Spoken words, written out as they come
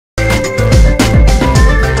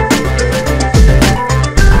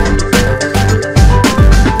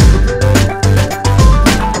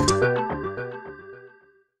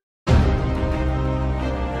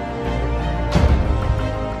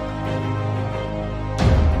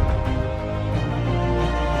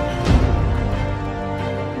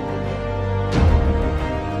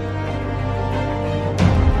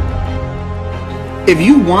If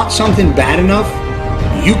you want something bad enough,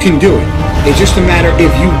 you can do it. It's just a matter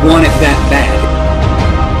if you want it that bad.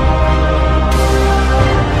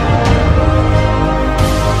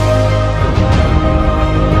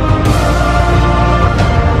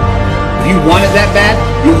 If you want it that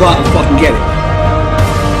bad, you'll go out and fucking get it.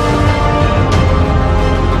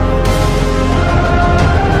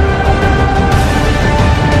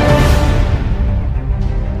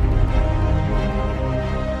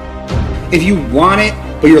 If you want it,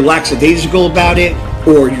 but you're lackadaisical about it,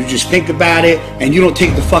 or you just think about it and you don't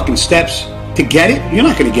take the fucking steps to get it, you're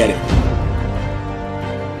not gonna get it.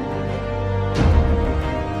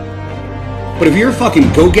 But if you're a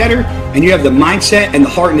fucking go-getter and you have the mindset and the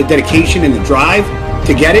heart and the dedication and the drive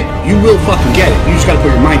to get it, you will fucking get it. You just gotta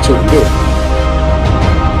put your mind to it and do it.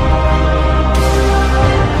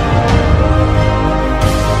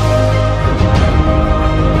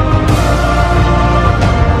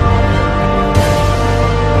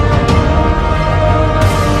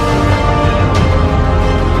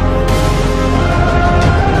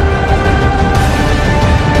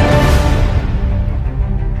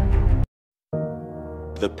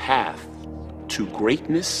 The path to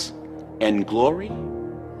greatness and glory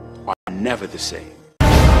are never the same.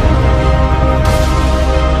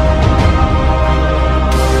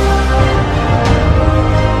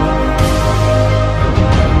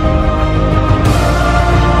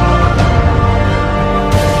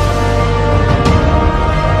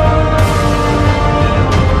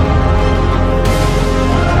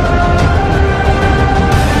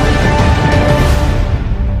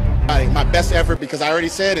 Best effort, because I already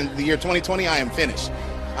said in the year 2020 I am finished.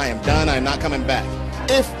 I am done. I am not coming back.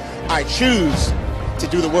 If I choose to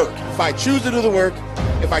do the work, if I choose to do the work,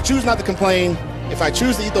 if I choose not to complain, if I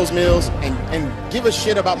choose to eat those meals and give a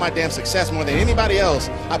shit about my damn success more than anybody else,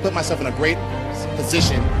 I put myself in a great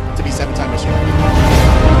position to be 7-time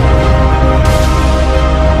Michelin.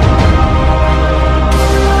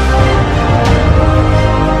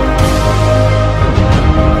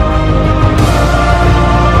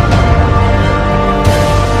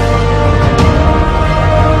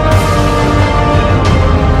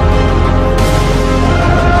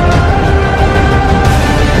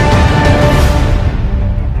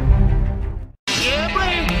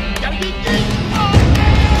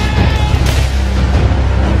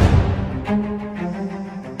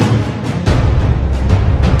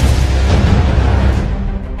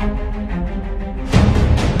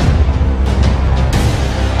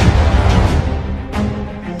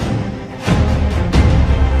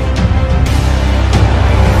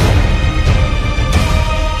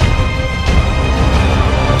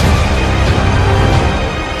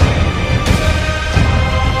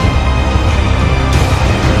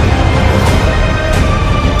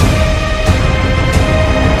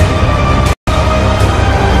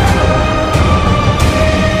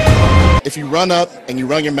 If you run up and you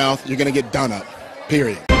run your mouth, you're gonna get done up,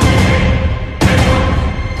 period.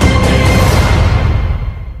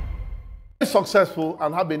 Successful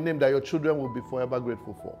and have a name that your children will be forever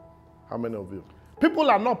grateful for. How many of you? People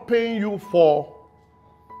are not paying you for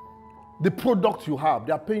the product you have.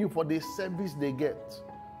 They are paying you for the service they get.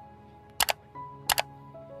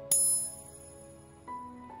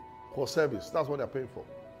 For service, that's what they're paying for.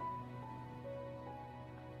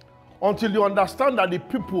 Until you understand that the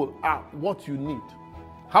people are what you need,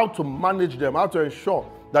 how to manage them, how to ensure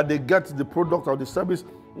that they get the product or the service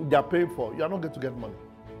they are paying for, you are not going to get money.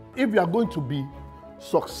 If you are going to be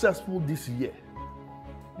successful this year,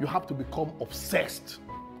 you have to become obsessed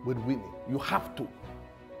with winning. You have to.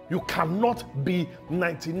 You cannot be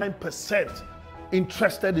 99%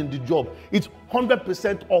 interested in the job. It's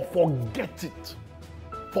 100% or forget it.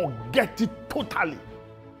 Forget it totally.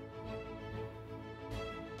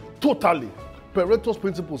 Totally. Pareto's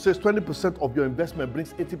principle says 20% of your investment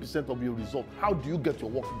brings 80% of your result. How do you get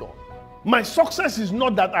your work done? My success is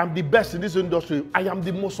not that I'm the best in this industry. I am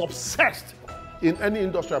the most obsessed in any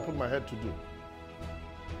industry I put my head to do.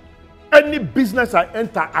 Any business I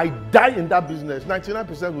enter, I die in that business.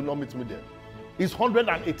 99% will not meet me there. It's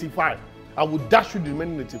 185. I will dash you the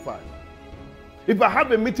remaining 85. If I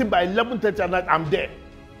have a meeting by 11:30 at night, I'm there.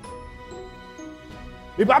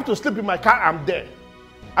 If I have to sleep in my car, I'm there.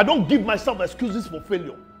 I don't give myself excuses for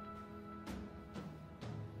failure.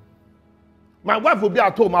 My wife will be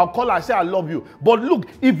at home. I'll call her and say, I love you. But look,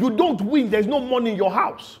 if you don't win, there's no money in your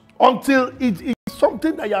house. Until it is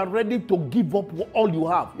something that you are ready to give up all you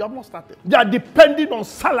have. You have not started. You are depending on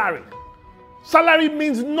salary. Salary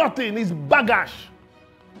means nothing. It's baggage.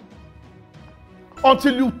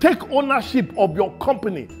 Until you take ownership of your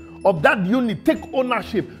company, of that unit, take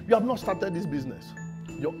ownership, you have not started this business.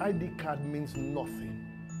 Your ID card means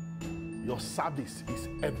nothing. Your service is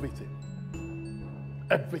everything.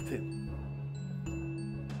 Everything.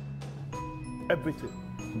 Everything.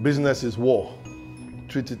 Business is war.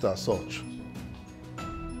 Treat it as such.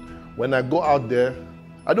 When I go out there,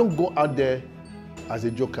 I don't go out there as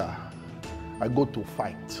a joker. I go to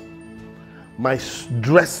fight. My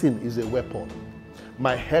dressing is a weapon.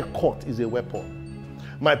 My haircut is a weapon.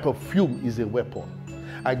 My perfume is a weapon.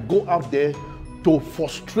 I go out there to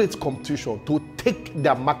frustrate competition, to take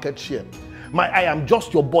their market share. I am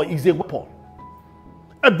just your boy is a weapon.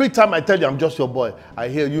 Every time I tell you I'm just your boy, I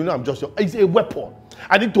hear you know I'm just your, it's a weapon.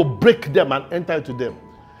 I need to break them and enter into them.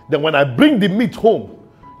 Then when I bring the meat home,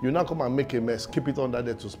 you now come and make a mess, keep it under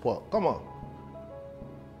there to spoil. Come on.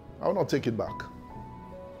 I will not take it back.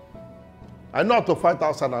 I know how to fight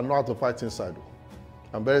outside, I know how to fight inside.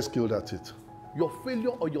 I'm very skilled at it. Your failure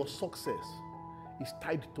or your success is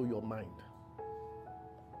tied to your mind,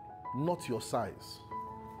 not your size.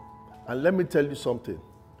 And let me tell you something.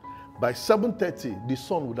 By 7:30, the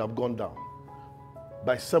sun would have gone down.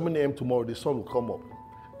 By 7 a.m. tomorrow, the sun will come up.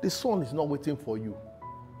 The sun is not waiting for you.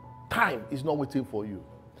 Time is not waiting for you.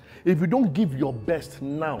 If you don't give your best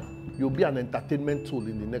now, you'll be an entertainment tool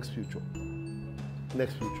in the next future.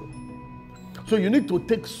 Next future. So you need to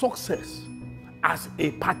take success as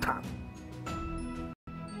a pattern.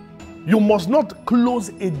 You must not close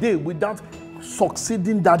a day without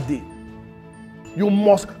succeeding that day. You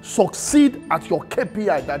must succeed at your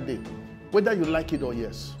KPI that day, whether you like it or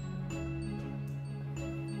yes.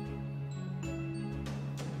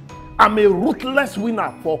 I'm a ruthless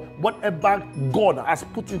winner for whatever God has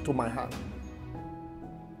put into my hand.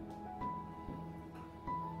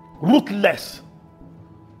 Ruthless.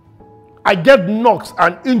 I get knocks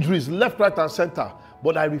and injuries left, right, and center,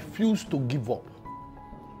 but I refuse to give up.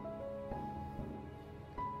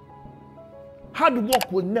 Hard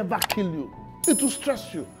work will never kill you. It will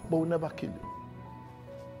stress you, but will never kill you.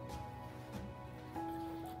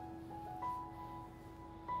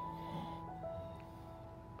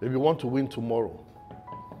 If you want to win tomorrow,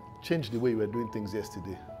 change the way you were doing things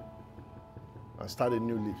yesterday and start a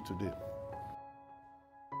new life today.